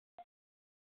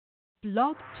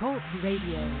Blog Talk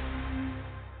Radio.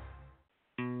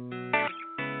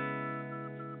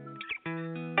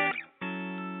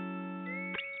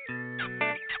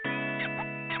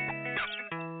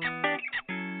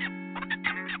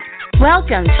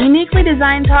 Welcome to Uniquely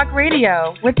Designed Talk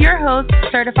Radio with your host,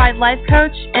 certified life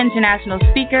coach, international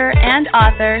speaker, and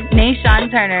author, Nayshawn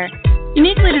Turner.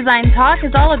 Uniquely Designed Talk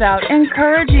is all about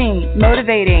encouraging,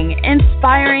 motivating,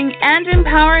 inspiring, and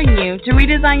empowering you to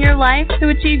redesign your life to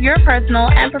achieve your personal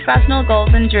and professional goals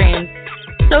and dreams.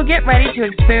 So get ready to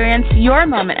experience your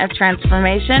moment of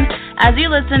transformation as you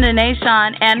listen to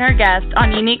Nayshawn and her guest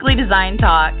on Uniquely Designed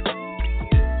Talk.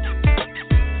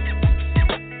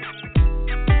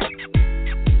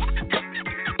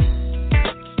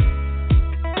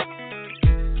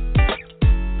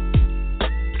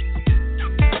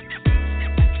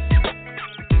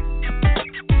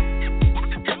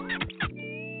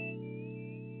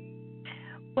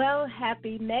 Well,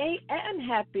 happy May and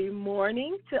happy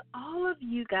morning to all of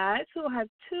you guys who have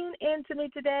tuned in to me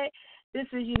today. This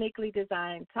is Uniquely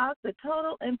Designed Talk, the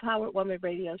Total Empowered Woman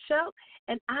radio show,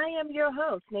 and I am your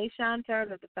host, Nayshawn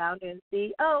Turner, the founder and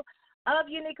CEO of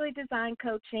Uniquely Designed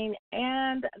Coaching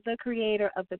and the creator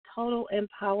of the Total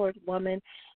Empowered Woman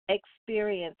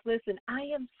experience. Listen, I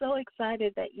am so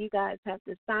excited that you guys have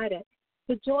decided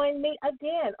to join me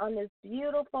again on this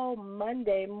beautiful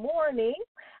Monday morning.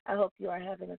 I hope you are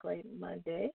having a great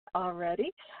Monday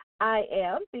already. I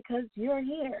am, because you're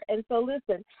here. And so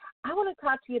listen, I want to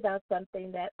talk to you about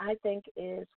something that I think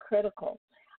is critical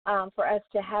for us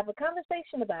to have a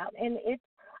conversation about, and it's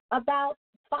about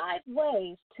 5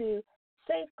 ways to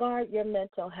safeguard your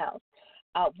mental health.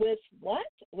 With what?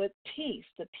 With PEACE,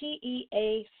 the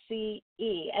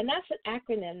P-E-A-C-E. And that's an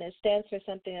acronym that stands for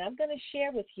something that I'm going to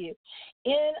share with you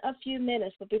in a few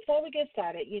minutes. But before we get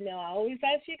started, I always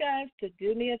ask you guys to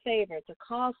do me a favor, to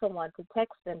call someone, to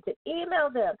text them, to email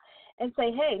them, and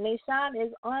say, hey, Nayshawn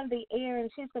is on the air,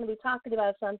 and she's going to be talking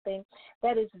about something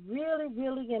that is really,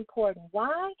 really important.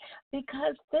 Why?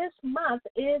 Because this month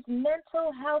is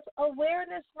Mental Health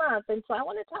Awareness Month. And so I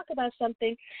want to talk about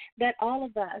something that all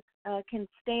of us can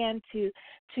stand to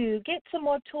get some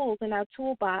more tools in our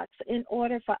toolbox in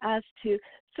order for us to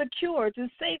secure, to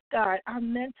safeguard our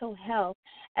mental health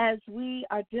as we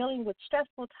are dealing with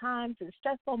stressful times and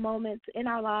stressful moments in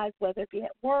our lives, whether it be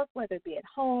at work, whether it be at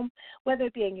home, whether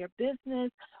it be in your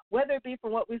business, whether it be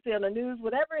from what we see on the news,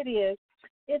 whatever it is.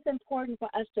 It's important for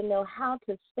us to know how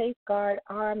to safeguard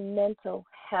our mental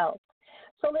health.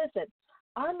 So listen,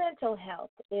 our mental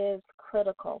health is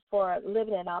critical for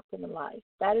living an optimal life.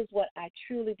 That is what I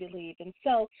truly believe. And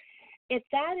so if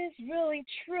that is really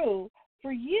true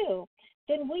for you,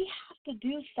 then we have to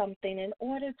do something in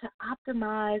order to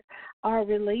optimize our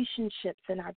relationships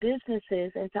and our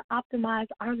businesses and to optimize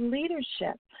our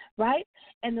leadership, right?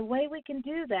 And the way we can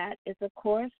do that is, of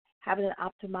course, having an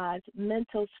optimized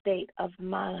mental state of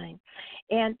mind.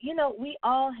 And, we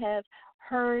all have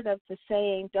heard of the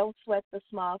saying, don't sweat the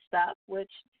small stuff,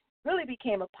 which really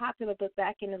became a popular book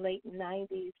back in the late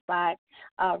 90s by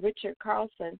Richard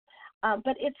Carlson.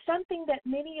 But it's something that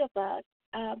many of us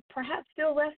perhaps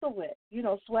still wrestle with,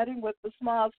 sweating with the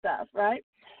small stuff, right?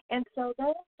 And so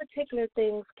those particular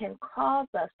things can cause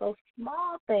us, those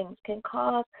small things can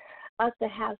cause us to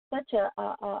have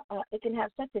it can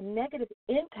have such a negative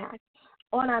impact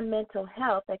on our mental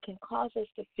health that can cause us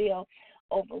to feel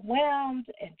overwhelmed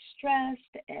and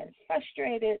stressed and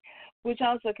frustrated, which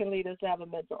also can lead us to have a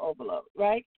mental overload,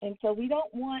 right? And so we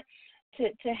don't want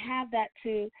to have that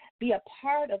to be a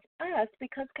part of us,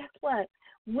 because guess what?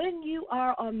 When you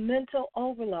are on mental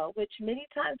overload, which many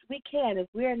times we can if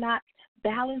we're not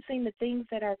balancing the things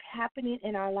that are happening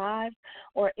in our lives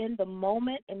or in the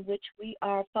moment in which we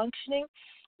are functioning,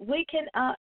 we can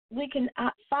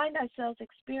find ourselves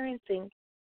experiencing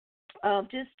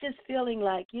just feeling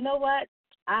like, you know what,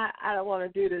 I don't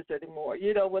want to do this anymore.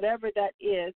 Whatever that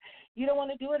is, you don't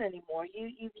want to do it anymore.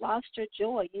 You've lost your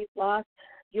joy. You've lost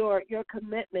your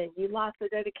commitment. You lost the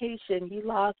dedication. You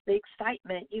lost the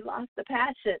excitement. You lost the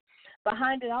passion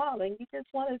behind it all. And you just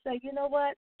want to say, you know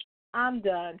what, I'm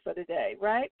done for the day,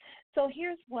 right? So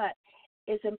here's what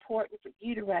is important for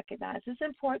you to recognize. It's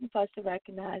important for us to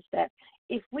recognize that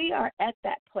if we are at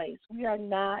that place, we are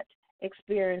not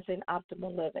experiencing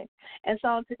optimal living. And so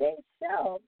on today's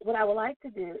show, what I would like to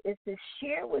do is to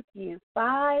share with you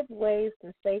 5 ways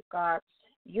to safeguard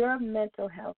your mental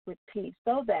health with peace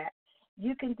so that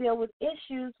you can deal with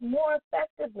issues more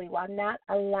effectively while not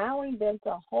allowing them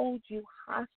to hold you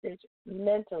hostage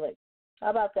mentally.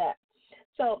 How about that?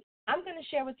 So I'm going to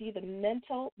share with you the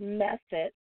mental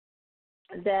method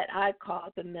that I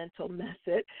call the mental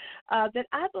method that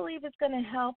I believe is going to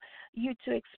help you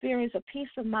to experience a peace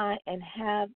of mind and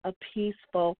have a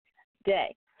peaceful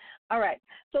day. All right.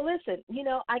 So listen,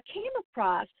 I came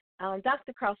across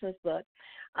Dr. Carlson's book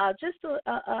just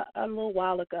a little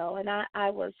while ago, and I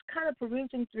was kind of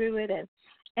perusing through it,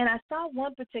 and I saw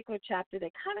one particular chapter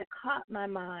that kind of caught my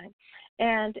mind,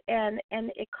 and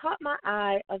it caught my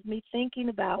eye of me thinking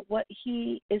about what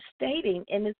he is stating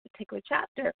in this particular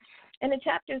chapter. And the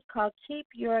chapter is called Keep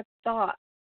Your Thought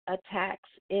Attacks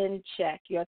in Check,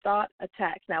 Your Thought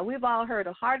Attacks. Now, we've all heard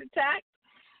of heart attacks,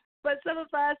 but some of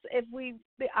us, if we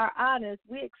are honest,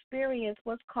 we experience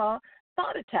what's called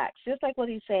thought attacks, just like what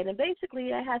he's saying. And basically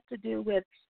it has to do with,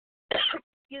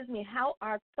 how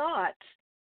our thoughts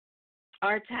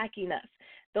are attacking us.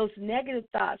 Those negative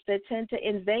thoughts that tend to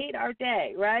invade our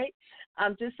day, right?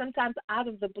 Just sometimes out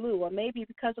of the blue, or maybe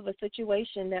because of a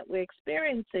situation that we're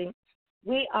experiencing,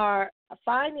 we are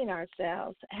finding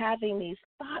ourselves having these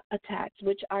thought attacks,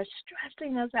 which are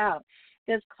stressing us out.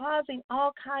 That's causing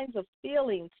all kinds of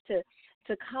feelings to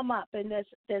come up, and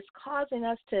that's causing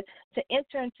us to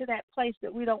enter into that place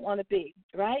that we don't want to be,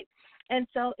 right? And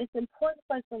so it's important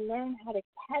for us to learn how to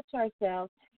catch ourselves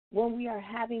when we are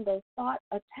having those thought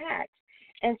attacks.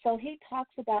 And so he talks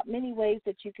about many ways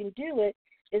that you can do it,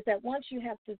 is that once you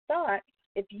have the thought,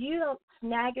 if you don't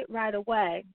snag it right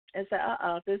away and say,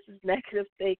 this is negative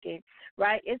thinking,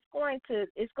 right, it's going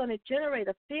to generate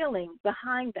a feeling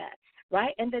behind that,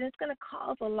 right? And then it's going to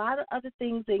cause a lot of other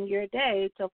things in your day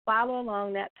to follow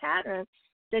along that pattern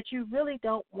that you really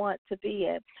don't want to be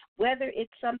in. Whether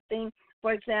it's something,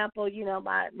 for example,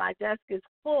 my desk is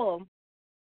full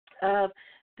of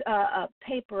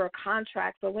paper or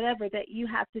contracts or whatever that you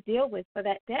have to deal with for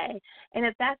that day. And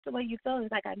if that's the way you feel,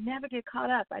 it's like, I never get caught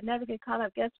up.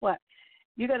 Guess what?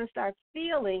 You're going to start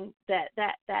feeling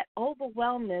that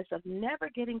overwhelmness of never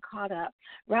getting caught up,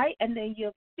 right? And then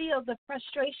you'll feel the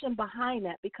frustration behind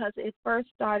that, because it first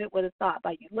started with a thought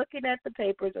by you looking at the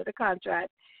papers or the contract,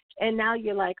 and now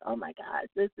you're like, oh my gosh,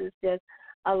 this is just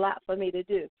a lot for me to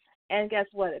do. And guess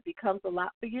what? It becomes a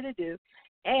lot for you to do,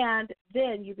 and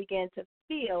then you begin to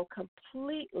feel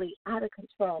completely out of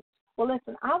control. Well,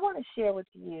 listen, I want to share with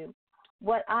you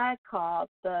what I call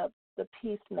the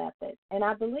peace method, and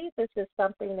I believe this is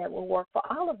something that will work for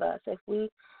all of us if we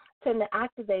tend to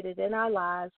activate it in our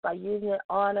lives by using it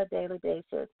on a daily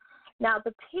basis. Now,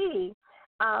 the P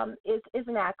is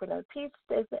an acronym. Peace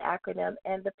is an acronym,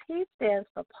 and the P stands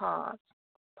for pause.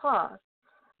 Pause.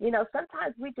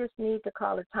 Sometimes we just need to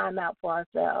call a timeout for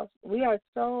ourselves. We are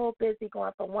so busy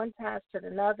going from one task to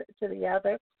the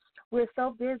other. We're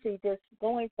so busy just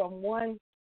going from one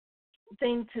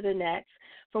thing to the next,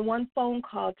 from one phone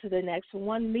call to the next, from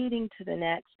one meeting to the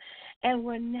next, and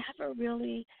we're never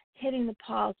really hitting the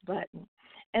pause button.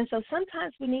 And so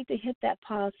sometimes we need to hit that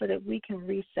pause so that we can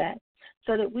reset,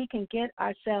 so that we can get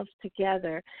ourselves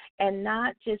together and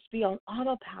not just be on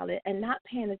autopilot and not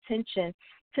paying attention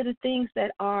to the things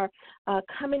that are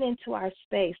coming into our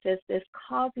space that's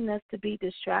causing us to be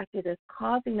distracted, that's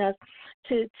causing us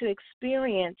to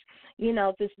experience,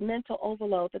 this mental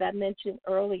overload that I mentioned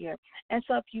earlier. And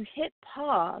so if you hit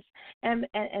pause and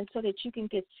so that you can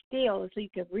get still, so you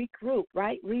can regroup,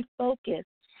 right, refocus,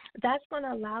 that's going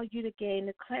to allow you to gain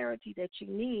the clarity that you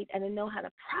need and to know how to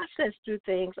process through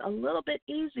things a little bit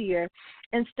easier,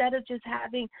 instead of just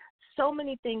having so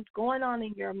many things going on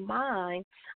in your mind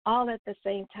all at the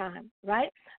same time, right?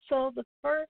 So the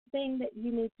first thing that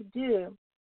you need to do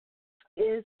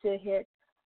is to hit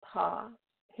pause.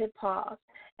 Hit pause.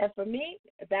 And for me,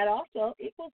 that also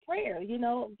equals prayer.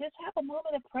 Just have a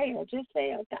moment of prayer. Just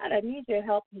say, oh, God, I need your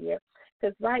help here,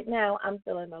 because right now I'm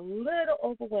feeling a little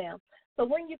overwhelmed. So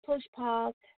when you push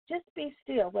pause, just be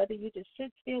still, whether you just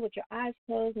sit still with your eyes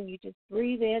closed and you just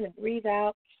breathe in and breathe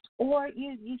out, or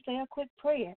you say a quick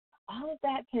prayer. All of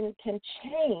that can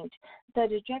change the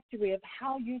trajectory of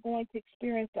how you're going to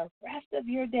experience the rest of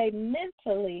your day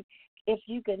mentally if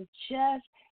you can just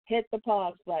hit the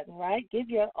pause button, right? Give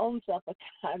your own self a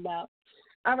timeout.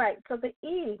 All right, so the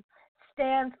E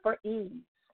stands for ease.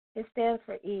 It stands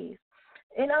for ease.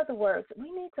 In other words,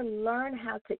 we need to learn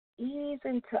how to ease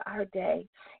into our day.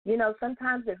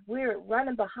 Sometimes if we're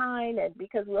running behind and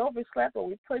because we overslept or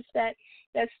we push that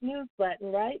snooze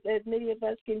button, right, that many of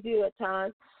us can do at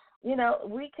times,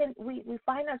 we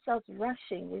find ourselves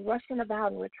rushing. We're rushing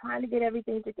about and we're trying to get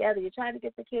everything together. You're trying to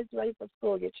get the kids ready for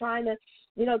school. You're trying to,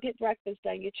 get breakfast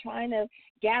done. You're trying to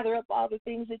gather up all the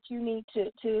things that you need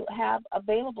to have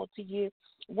available to you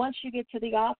once you get to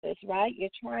the office, right? You're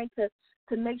trying to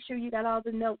make sure you got all the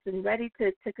notes and ready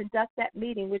to conduct that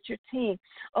meeting with your team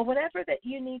or whatever that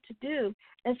you need to do.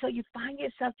 And so you find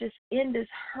yourself just in this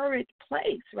hurried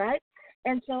place, right?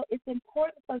 And so it's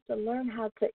important for us to learn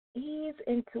how to ease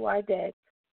into our day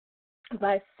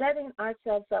by setting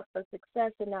ourselves up for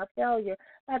success and not failure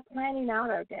by planning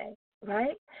out our day,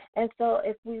 right? And so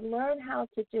if we learn how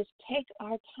to just take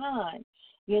our time,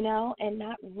 and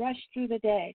not rush through the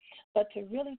day, but to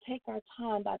really take our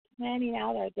time by planning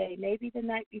out our day, maybe the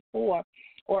night before,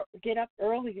 or get up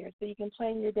earlier so you can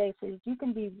plan your day so that you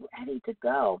can be ready to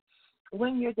go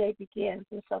when your day begins.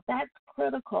 And so that's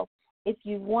critical if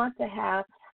you want to have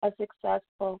a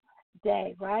successful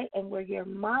day, right? And where your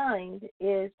mind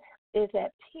is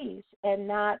at peace and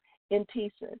not in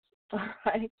pieces, all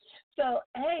right? So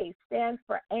A stands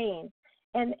for aim.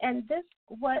 And this,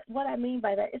 what I mean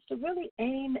by that is to really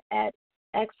aim at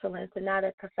excellence and not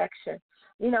at perfection.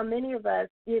 Many of us,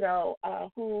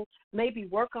 who may be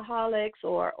workaholics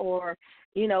or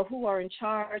who are in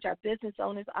charge, our business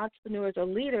owners, entrepreneurs, or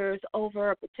leaders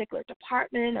over a particular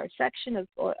department or section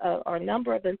or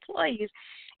number of employees,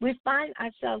 we find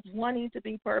ourselves wanting to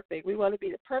be perfect. We want to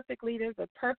be the perfect leader, the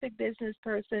perfect business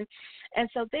person. And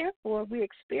so therefore we're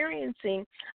experiencing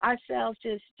ourselves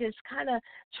just kind of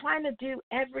trying to do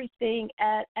everything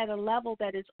at a level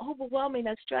that is overwhelming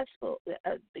and stressful,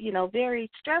 very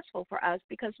stressful for us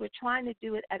because we're trying to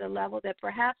do it at a level that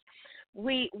perhaps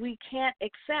we can't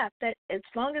accept, that as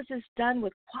long as it's done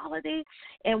with quality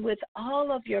and with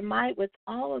all of your might, with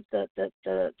all of the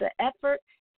effort,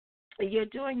 you're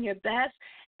doing your best.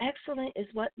 Excellent is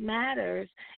what matters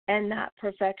and not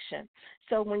perfection.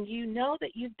 So when you know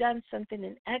that you've done something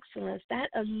in excellence, that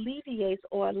alleviates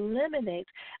or eliminates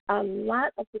a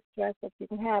lot of the stress that you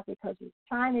can have because you're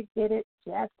trying to get it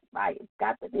just right. It's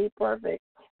got to be perfect.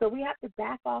 So we have to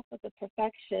back off of the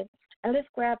perfection and let's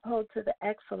grab hold to the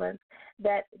excellence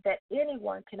that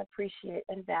anyone can appreciate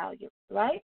and value,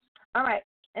 right? All right.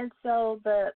 And so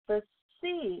the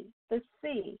C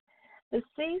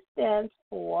stands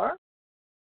for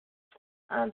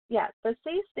the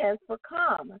C stands for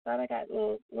calm. I thought I got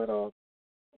a little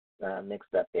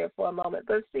mixed up there for a moment.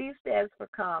 The C stands for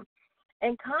calm.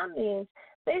 And calm means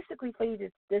basically for you to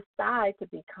decide to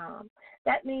be calm.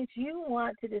 That means you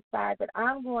want to decide that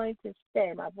I'm going to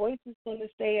stay. My voice is going to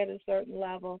stay at a certain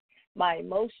level. My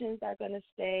emotions are going to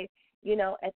stay,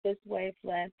 at this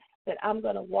wavelength, that I'm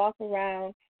going to walk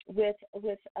around with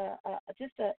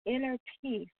just an inner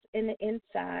peace in the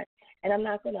inside, and I'm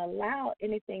not going to allow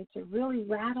anything to really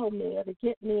rattle me or to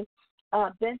get me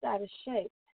bent out of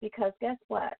shape, because guess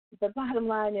what? The bottom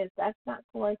line is that's not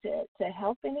going to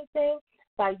help anything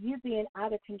by you being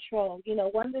out of control.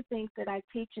 One of the things that I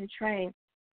teach and train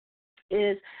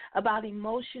is about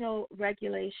emotional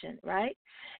regulation, right?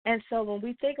 And so when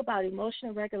we think about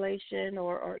emotional regulation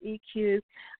or EQ,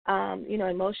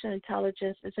 emotional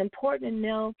intelligence, it's important to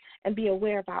know and be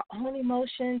aware of our own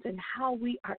emotions and how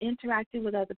we are interacting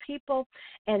with other people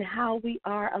and how we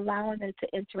are allowing them to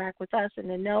interact with us, and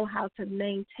to know how to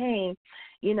maintain,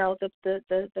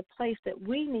 the place that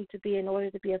we need to be in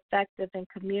order to be effective and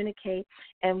communicate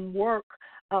and work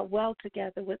well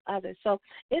together with others. So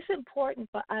it's important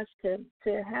for us to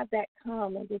have that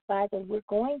calm and decide that we're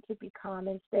going to be calm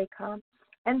and stay calm.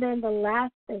 And then the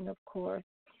last thing, of course,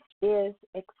 is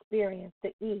experience,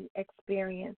 the E,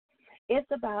 experience. It's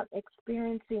about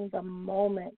experiencing the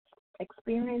moment.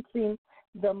 Experiencing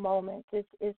the moment. This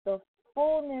is the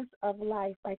fullness of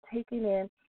life by taking in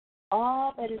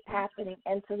all that is happening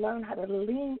and to learn how to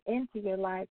lean into your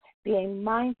life, being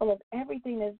mindful of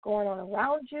everything that's going on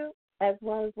around you as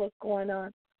well as what's going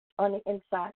on the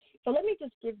inside. So let me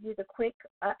just give you the quick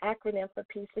acronym for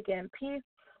peace again. Peace,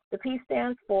 the P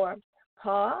stands for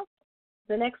pause.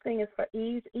 The next thing is for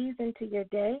ease into your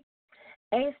day.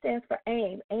 A stands for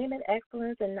aim at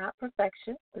excellence and not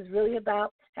perfection. It's really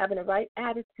about having the right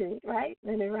attitude, right,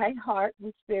 and the right heart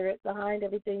and spirit behind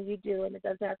everything you do, and it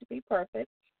doesn't have to be perfect.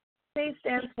 C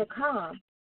stands for calm,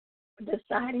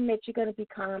 deciding that you're going to be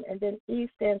calm. And then E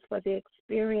stands for the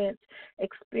experience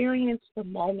the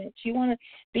moment. You want to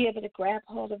be able to grab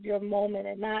hold of your moment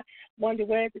and not wonder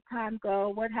where did the time go,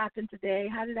 what happened today,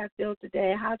 how did I feel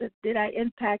today, how did I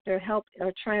impact or help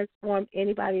or transform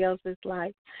anybody else's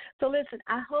life. So listen,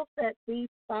 I hope that these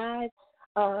 5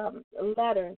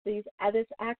 letters, this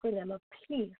acronym of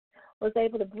peace, was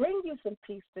able to bring you some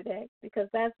peace today, because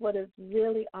that's what it's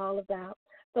really all about.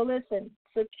 So listen,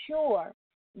 secure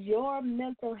your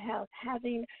mental health,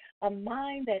 having a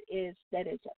mind that is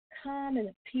calm and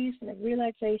a peace and a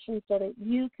relaxation so that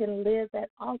you can live that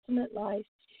ultimate life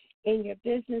in your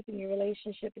business, in your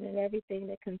relationship, and in everything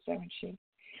that concerns you.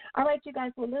 All right, you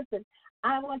guys, well, listen,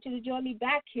 I want you to join me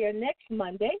back here next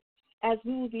Monday as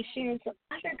we will be sharing some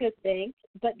other good things.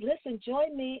 But listen,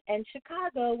 join me in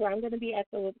Chicago where I'm going to be at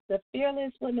the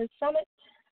Fearless Women's Summit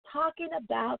talking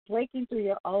about breaking through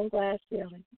your own glass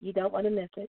ceiling. You don't want to miss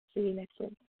it. See you next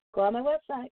week. Go on my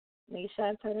website,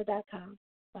 NayshawnTurner.com.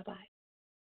 Bye-bye.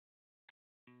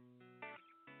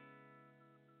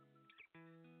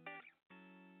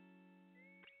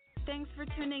 Thanks for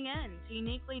tuning in to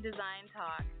Uniquely Designed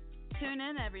Talk. Tune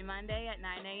in every Monday at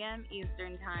 9 a.m.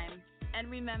 Eastern Time. And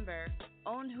remember,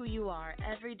 own who you are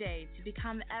every day to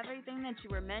become everything that you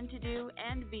were meant to do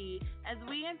and be as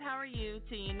we empower you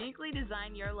to uniquely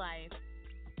design your life.